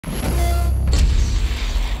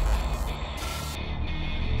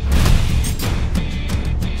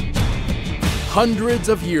Hundreds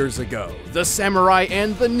of years ago, the samurai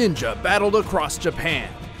and the ninja battled across Japan,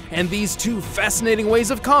 and these two fascinating ways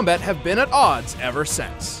of combat have been at odds ever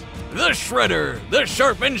since. The Shredder, the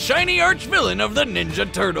sharp and shiny arch-villain of the Ninja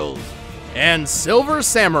Turtles. And Silver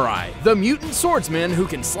Samurai, the mutant swordsman who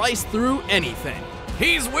can slice through anything.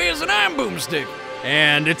 He's Wiz and I'm Boomstick.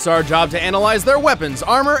 And it's our job to analyze their weapons,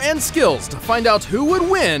 armor, and skills to find out who would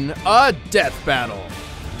win a death battle.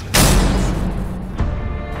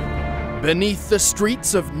 Beneath the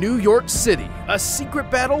streets of New York City, a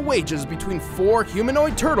secret battle wages between 4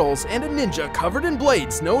 humanoid turtles and a ninja covered in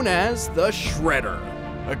blades known as the Shredder.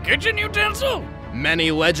 A kitchen utensil?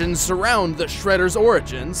 Many legends surround the Shredder's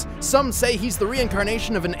origins. Some say he's the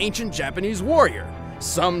reincarnation of an ancient Japanese warrior.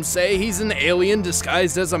 Some say he's an alien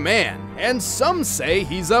disguised as a man. And some say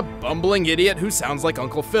he's a bumbling idiot who sounds like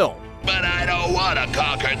Uncle Phil. But I don't want to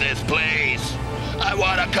conquer this place. I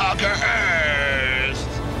want to conquer Earth.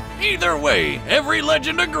 Either way, every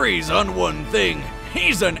legend agrees on one thing.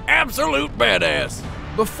 He's an absolute badass.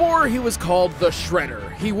 Before he was called the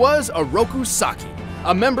Shredder, he was Oroku Saki,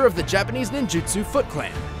 a member of the Japanese ninjutsu Foot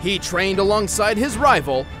Clan. He trained alongside his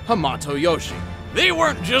rival, Hamato Yoshi. They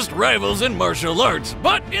weren't just rivals in martial arts,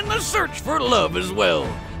 but in the search for love as well.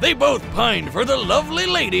 They both pined for the lovely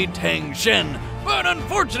lady Tang Shen, but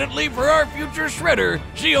unfortunately for our future Shredder,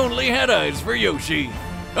 she only had eyes for Yoshi.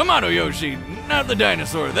 Hamato Yoshi, not the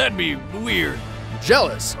dinosaur, that'd be weird.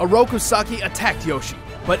 Jealous, Oroku Saki attacked Yoshi,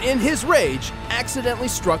 but in his rage, accidentally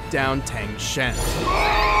struck down Tang Shen.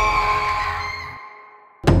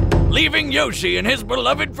 Leaving Yoshi and his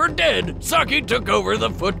beloved for dead, Saki took over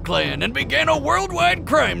the Foot Clan and began a worldwide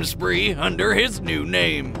crime spree under his new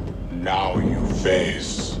name. Now you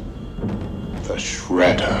face the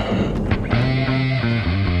Shredder.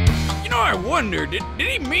 You know, I wonder, did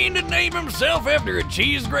he mean to name himself after a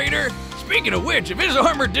cheese grater? Speaking of which, if his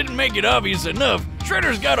armor didn't make it obvious enough,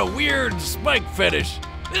 Shredder's got a weird spike fetish.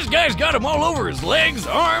 This guy's got him all over his legs,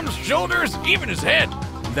 arms, shoulders, even his head.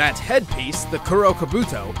 That headpiece, the Kuro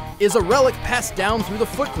Kabuto, is a relic passed down through the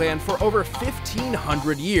Foot Clan for over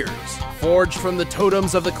 1,500 years. Forged from the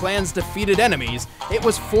totems of the clan's defeated enemies, it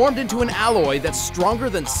was formed into an alloy that's stronger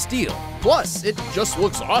than steel. Plus, it just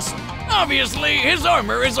looks awesome. Obviously, his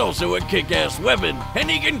armor is also a kick-ass weapon, and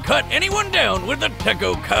he can cut anyone down with the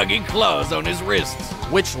Tekko Kage claws on his wrists.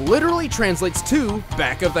 Which literally translates to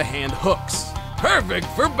back of the hand hooks. Perfect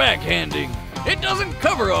for backhanding. It doesn't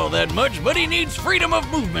cover all that much, but he needs freedom of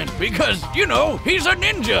movement because, you know, he's a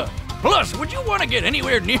ninja. Plus, would you want to get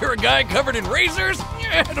anywhere near a guy covered in razors?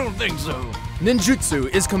 Yeah, I don't think so.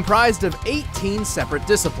 Ninjutsu is comprised of 18 separate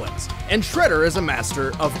disciplines, and Shredder is a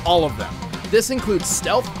master of all of them. This includes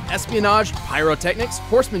stealth, espionage, pyrotechnics,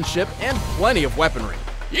 horsemanship, and plenty of weaponry.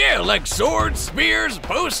 Yeah, like swords, spears,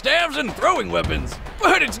 bow staves, and throwing weapons.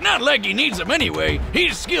 But it's not like he needs them anyway.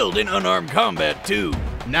 He's skilled in unarmed combat too.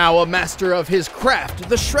 Now a master of his craft,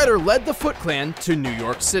 the Shredder led the Foot Clan to New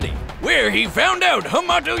York City, where he found out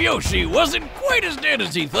Hamato Yoshi wasn't quite as dead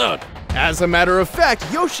as he thought. As a matter of fact,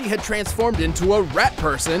 Yoshi had transformed into a rat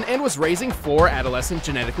person and was raising 4 adolescent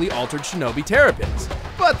genetically altered shinobi terrapins.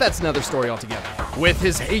 But that's another story altogether. With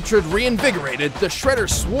his hatred reinvigorated, the Shredder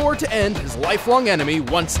swore to end his lifelong enemy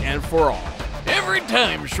once and for all. Every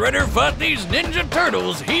time Shredder fought these Ninja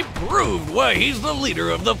Turtles, he proved why he's the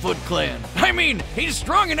leader of the Foot Clan. I mean, he's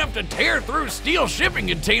strong enough to tear through steel shipping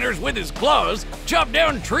containers with his claws, chop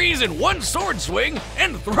down trees in one sword swing,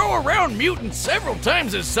 and throw around mutants several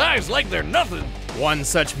times his size like they're nothing. One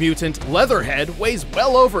such mutant, Leatherhead, weighs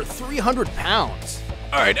well over 300 pounds.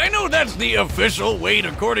 Alright, I know that's the official weight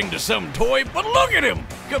according to some toy, but look at him!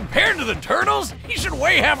 Compared to the Turtles, he should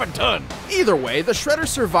weigh half a ton. Either way, the Shredder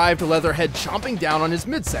survived Leatherhead chomping down on his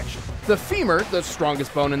midsection. The femur, the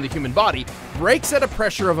strongest bone in the human body, breaks at a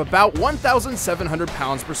pressure of about 1,700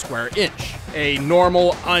 pounds per square inch. A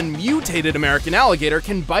normal, unmutated American alligator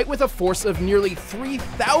can bite with a force of nearly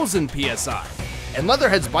 3,000 psi. And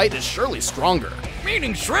Leatherhead's bite is surely stronger.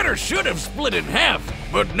 Meaning Shredder should have split in half.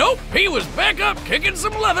 But nope, he was back up kicking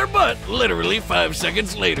some leather butt literally 5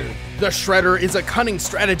 seconds later. The Shredder is a cunning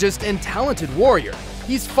strategist and talented warrior.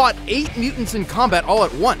 He's fought 8 mutants in combat all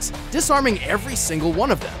at once, disarming every single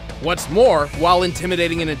one of them. What's more, while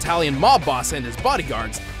intimidating an Italian mob boss and his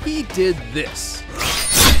bodyguards, he did this.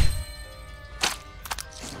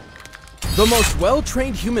 The most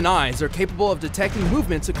well-trained human eyes are capable of detecting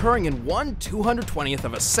movements occurring in 1/220th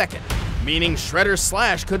of a second, meaning Shredder's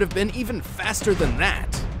slash could have been even faster than that.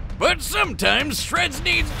 But sometimes Shreds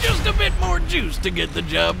needs just a bit more juice to get the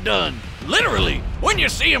job done. Literally, when you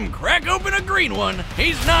see him crack open a green one,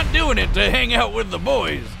 he's not doing it to hang out with the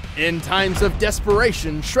boys. In times of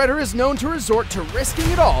desperation, Shredder is known to resort to risking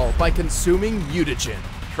it all by consuming mutagen,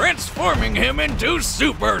 transforming him into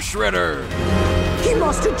Super Shredder. He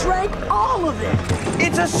must have drank all of it!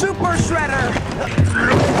 It's a Super Shredder!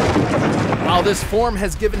 While this form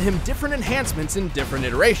has given him different enhancements in different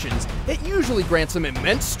iterations, it usually grants him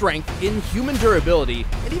immense strength, inhuman durability,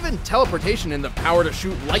 and even teleportation and the power to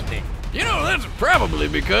shoot lightning. You know, that's probably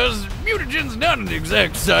because mutagen's not an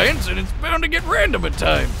exact science and it's bound to get random at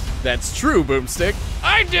times. That's true, Boomstick.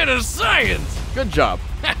 I did a science! Good job.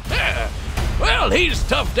 Well, he's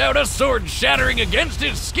toughed out a sword shattering against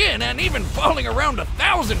his skin and even falling around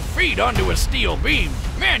 1,000 feet onto a steel beam.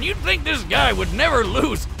 Man, you'd think this guy would never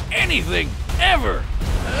lose anything, ever.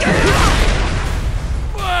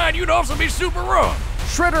 But you'd also be super wrong.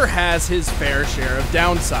 Shredder has his fair share of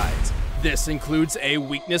downsides. This includes a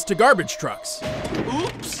weakness to garbage trucks.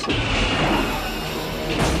 Oops.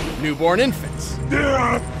 Newborn infants.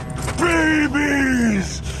 They're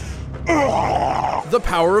babies! The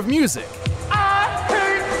power of music. I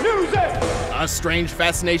hate music! A strange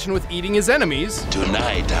fascination with eating his enemies.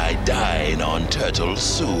 Tonight I dine on turtle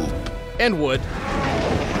soup. And wood.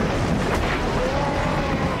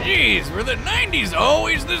 Jeez, were the 90s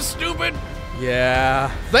always this stupid?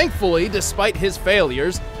 Yeah. Thankfully, despite his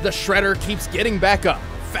failures, the Shredder keeps getting back up.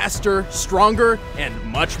 Faster, stronger, and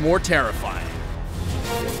much more terrifying.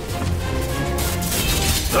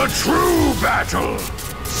 The true battle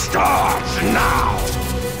starts now!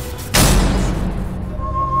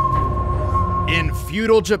 In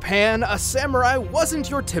feudal Japan, a samurai wasn't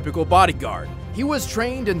your typical bodyguard. He was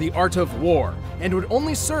trained in the art of war, and would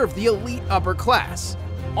only serve the elite upper class.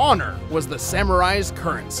 Honor was the samurai's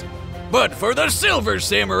currency. But for the Silver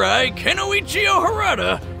Samurai, Kenoichiro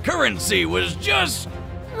Harada, currency was just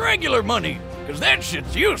regular money, because that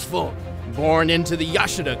shit's useful. Born into the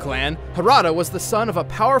Yashida clan, Harada was the son of a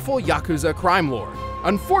powerful Yakuza crime lord.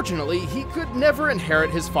 Unfortunately, he could never inherit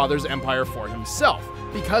his father's empire for himself,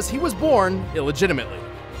 because he was born illegitimately.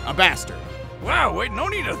 A bastard. Wow, wait, no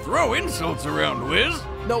need to throw insults around, Wiz.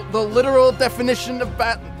 No, the literal definition of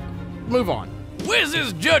Move on.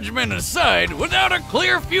 Wiz's judgment aside, without a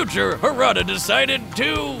clear future, Harada decided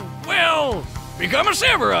to, well, become a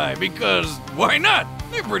samurai, because why not?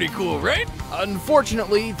 They're pretty cool, right?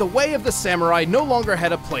 Unfortunately, the way of the samurai no longer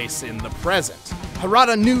had a place in the present.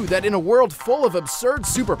 Harada knew that in a world full of absurd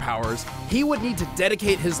superpowers, he would need to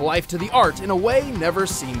dedicate his life to the art in a way never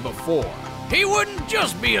seen before. He wouldn't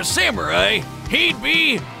just be a samurai, he'd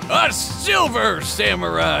be a Silver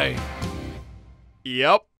Samurai.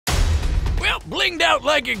 Yep. Well, blinged out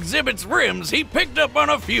like Exhibit's rims, he picked up on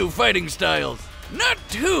a few fighting styles. Not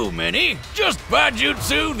too many, just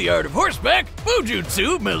Bajutsu, the art of horseback,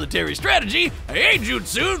 Bujutsu, military strategy,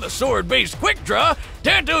 Eijutsu, the sword-based quick draw,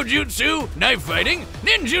 Tanto Jutsu, knife fighting,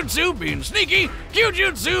 Ninjutsu, being sneaky,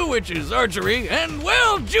 Kyujutsu, which is archery, and,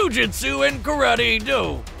 well, Jujutsu and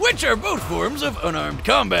Karate-Do, which are both forms of unarmed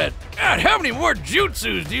combat. God, how many more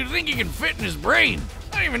jutsus do you think he can fit in his brain?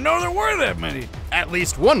 I didn't even know there were that many. At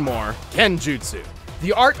least one more, Kenjutsu,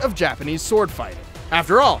 the art of Japanese sword fighting.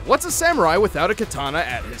 After all, what's a samurai without a katana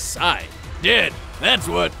at his side? Dead, that's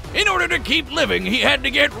what. In order to keep living, he had to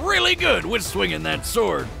get really good with swinging that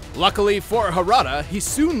sword. Luckily for Harada, he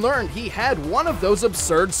soon learned he had one of those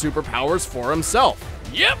absurd superpowers for himself.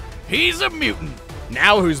 Yep, he's a mutant.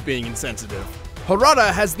 Now who's being insensitive?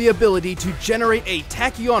 Harada has the ability to generate a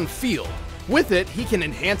tachyon field. With it, he can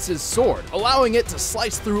enhance his sword, allowing it to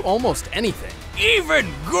slice through almost anything. Even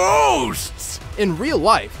ghosts! In real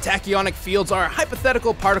life, tachyonic fields are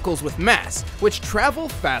hypothetical particles with mass, which travel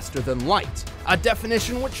faster than light. A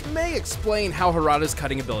definition which may explain how Harada's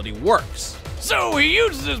cutting ability works. So he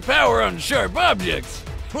uses his power on sharp objects.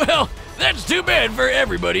 Well, that's too bad for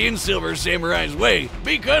everybody in Silver Samurai's way,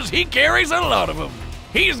 because he carries a lot of them.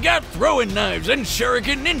 He's got throwing knives and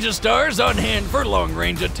shuriken ninja stars on hand for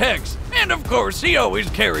long-range attacks. And of course, he always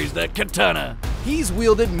carries that katana. He's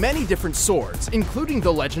wielded many different swords, including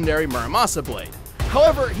the legendary Muramasa blade.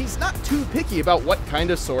 However, he's not too picky about what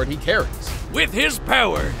kind of sword he carries. With his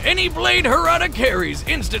power, any blade Harada carries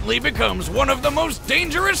instantly becomes one of the most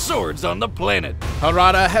dangerous swords on the planet.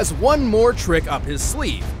 Harada has one more trick up his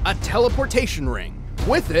sleeve, a teleportation ring.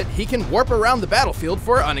 With it, he can warp around the battlefield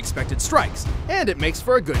for unexpected strikes, and it makes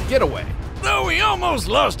for a good getaway. Though he almost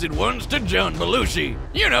lost it once to John Belushi.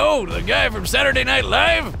 You know, the guy from Saturday Night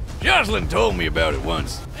Live? Jocelyn told me about it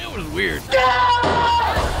once. It was weird.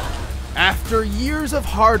 After years of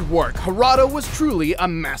hard work, Harada was truly a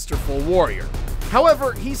masterful warrior.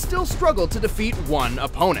 However, he still struggled to defeat one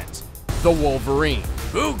opponent, the Wolverine.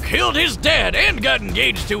 Who killed his dad and got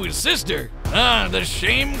engaged to his sister. Ah, the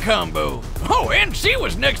Shame Combo. Oh, and she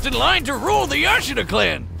was next in line to rule the Yashida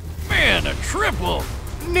clan. Man, a triple.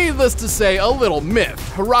 Needless to say, a little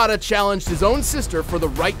miffed, Harada challenged his own sister for the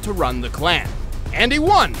right to run the clan. And he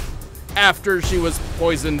won! After she was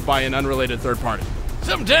poisoned by an unrelated third party.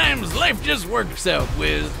 Sometimes life just works out,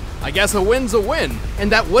 Wiz. I guess a win's a win,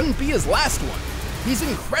 and that wouldn't be his last one. He's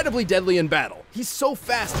incredibly deadly in battle. He's so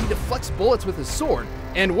fast he deflects bullets with his sword,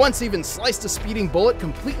 and once even sliced a speeding bullet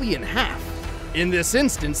completely in half. In this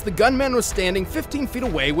instance, the gunman was standing 15 feet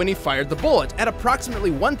away when he fired the bullet at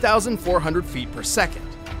approximately 1,400 feet per second.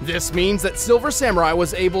 This means that Silver Samurai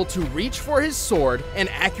was able to reach for his sword and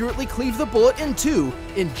accurately cleave the bullet in two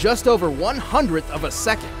in just over 1/100th of a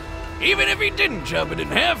second. Even if he didn't chop it in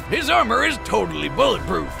half, his armor is totally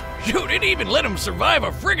bulletproof. Shoot, it even let him survive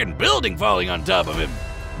a friggin' building falling on top of him.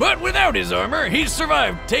 But without his armor, he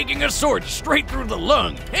survived taking a sword straight through the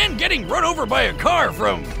lung and getting run over by a car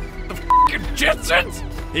from the f***ing Jetsons.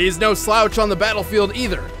 He's no slouch on the battlefield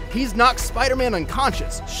either. He's knocked Spider-Man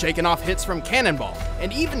unconscious, shaken off hits from Cannonball,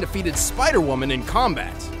 and even defeated Spider-Woman in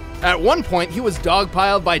combat. At one point, he was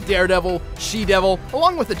dogpiled by Daredevil, She-Devil,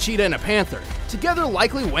 along with a cheetah and a panther, together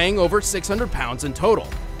likely weighing over 600 pounds in total.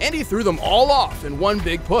 And he threw them all off in one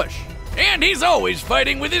big push. And he's always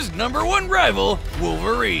fighting with his #1 rival,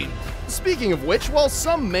 Wolverine. Speaking of which, while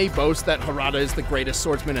some may boast that Harada is the greatest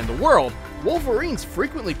swordsman in the world, Wolverine's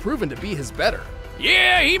frequently proven to be his better.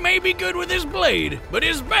 Yeah, he may be good with his blade, but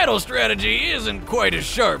his battle strategy isn't quite as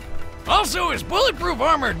sharp. Also, his bulletproof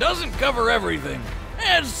armor doesn't cover everything,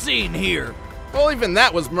 as seen here. Well, even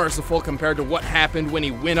that was merciful compared to what happened when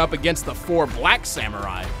he went up against the 4 Black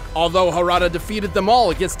Samurai. Although Harada defeated them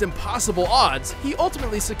all against impossible odds, he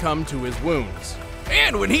ultimately succumbed to his wounds.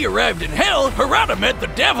 And when he arrived in Hell, Harada met the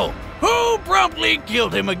Devil, who promptly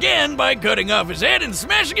killed him again by cutting off his head and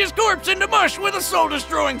smashing his corpse into mush with a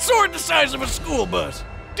soul-destroying sword the size of a school bus.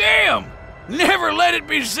 Damn! Never let it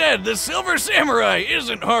be said the Silver Samurai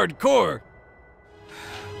isn't hardcore.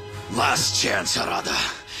 Last chance, Harada.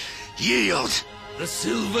 Yield! The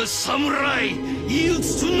Silver Samurai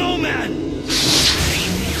yields to no man!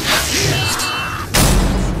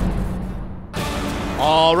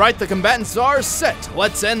 All right, the combatants are set.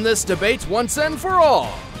 Let's end this debate once and for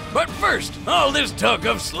all. But first, all this talk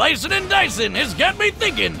of slicing and dicing has got me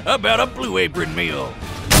thinking about a Blue Apron meal.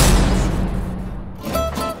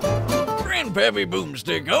 Grandpappy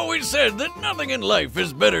Boomstick always said that nothing in life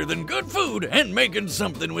is better than good food and making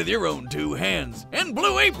something with your own 2 hands. And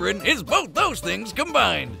Blue Apron is both those things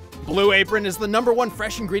combined. Blue Apron is the #1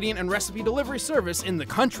 fresh ingredient and recipe delivery service in the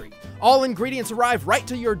country. All ingredients arrive right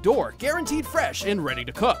to your door, guaranteed fresh and ready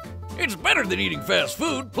to cook. It's better than eating fast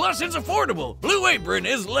food, plus it's affordable. Blue Apron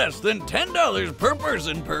is less than $10 per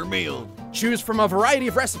person per meal. Choose from a variety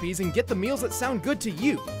of recipes and get the meals that sound good to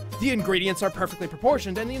you. The ingredients are perfectly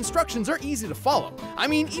proportioned and the instructions are easy to follow. I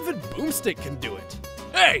mean, even Boomstick can do it.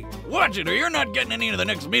 Hey, watch it or you're not getting any of the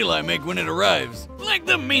next meal I make when it arrives. Like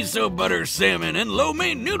the miso butter salmon and lo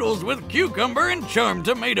mein noodles with cucumber and charmed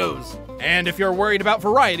tomatoes. And if you're worried about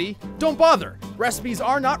variety, don't bother. Recipes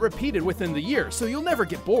are not repeated within the year, so you'll never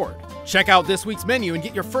get bored. Check out this week's menu and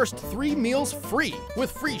get your first 3 meals free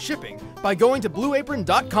with free shipping by going to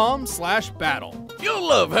blueapron.com/battle. You'll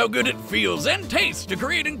love how good it feels and tastes to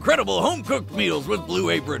create incredible home-cooked meals with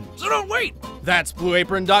Blue Apron, so don't wait. That's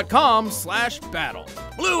blueapron.com/battle.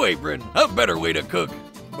 Blue Apron, a better way to cook.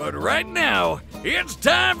 But right now, it's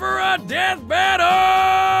time for a death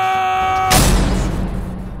battle!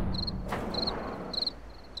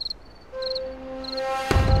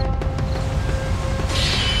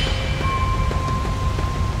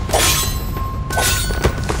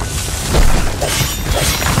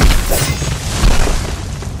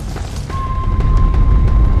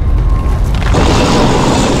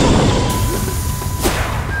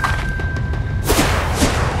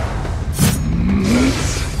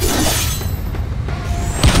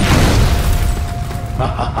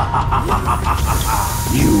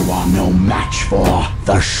 You are no match for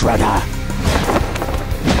the Shredder.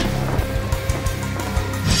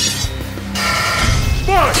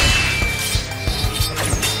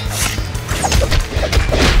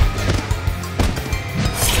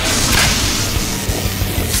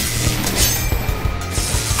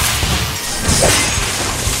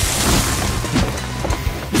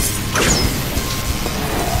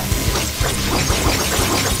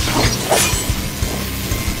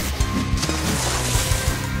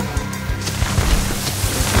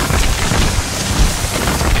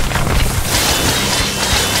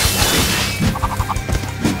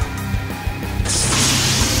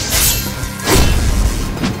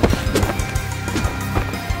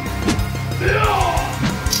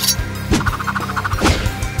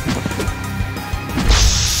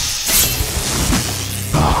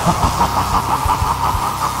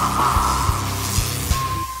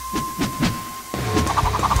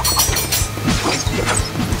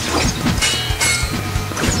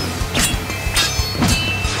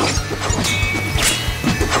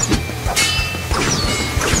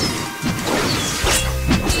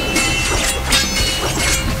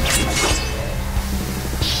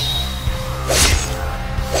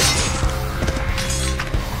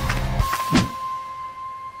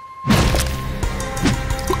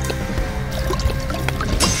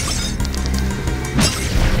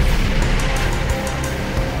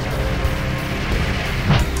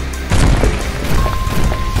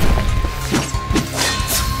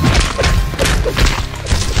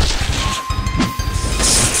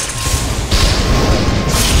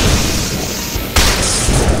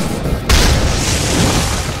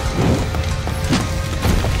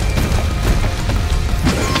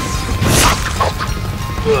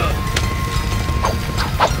 Playtime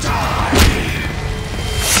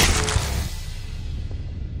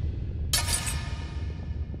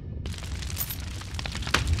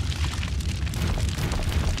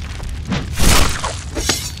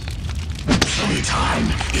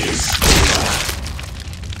is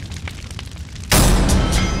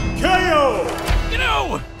You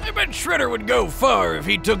know, I bet Shredder would go far if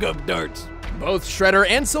he took up darts. Both Shredder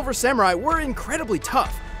and Silver Samurai were incredibly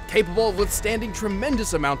tough, capable of withstanding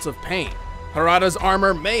tremendous amounts of pain. Harada's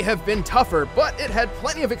armor may have been tougher, but it had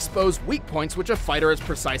plenty of exposed weak points which a fighter as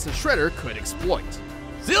precise as Shredder could exploit.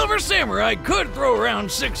 Silver Samurai could throw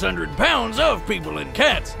around 600 pounds of people and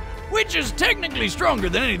cats, which is technically stronger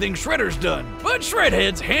than anything Shredder's done. But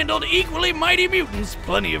Shredhead's handled equally mighty mutants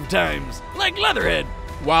plenty of times, like Leatherhead.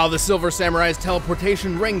 While the Silver Samurai's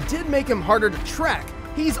teleportation ring did make him harder to track,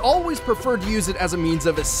 he's always preferred to use it as a means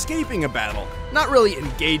of escaping a battle, not really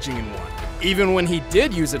engaging in one. Even when he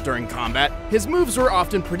did use it during combat, his moves were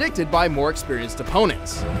often predicted by more experienced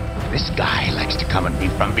opponents. This guy likes to come at me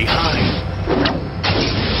from behind.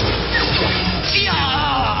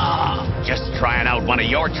 Just trying out one of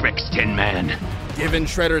your tricks, Tin Man. Given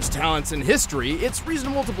Shredder's talents and history, it's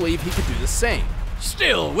reasonable to believe he could do the same.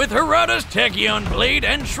 Still, with Harada's Tachyon blade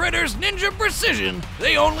and Shredder's ninja precision,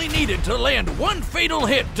 they only needed to land one fatal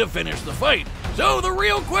hit to finish the fight. So the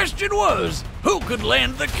real question was, who could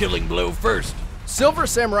land the killing blow first? Silver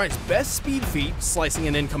Samurai's best speed feat, slicing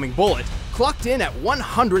an incoming bullet, clocked in at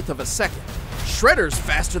 1/100th of a second. Shredder's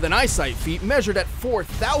faster than eyesight feat measured at 4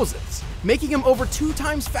 thousandths, making him over 2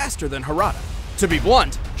 times faster than Harada. To be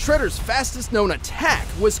blunt, Shredder's fastest known attack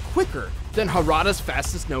was quicker than Harada's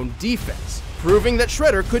fastest known defense, proving that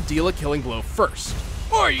Shredder could deal a killing blow first.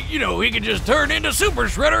 Or, you know, he could just turn into Super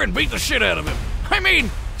Shredder and beat the shit out of him. I mean,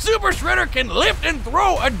 Super Shredder can lift and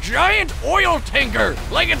throw a giant oil tanker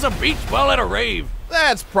like it's a beach ball at a rave.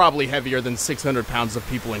 That's probably heavier than 600 pounds of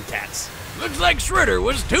people and cats. Looks like Shredder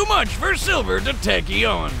was too much for Silver to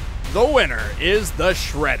Tachyon. The winner is the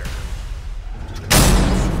Shredder.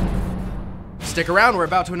 Stick around, we're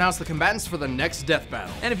about to announce the combatants for the next death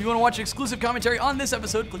battle. And if you want to watch exclusive commentary on this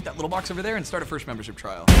episode, click that little box over there and start a first membership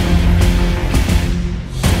trial.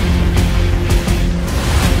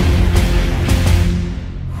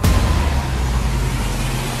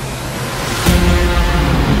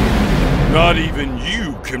 Not even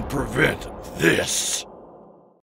you can prevent this.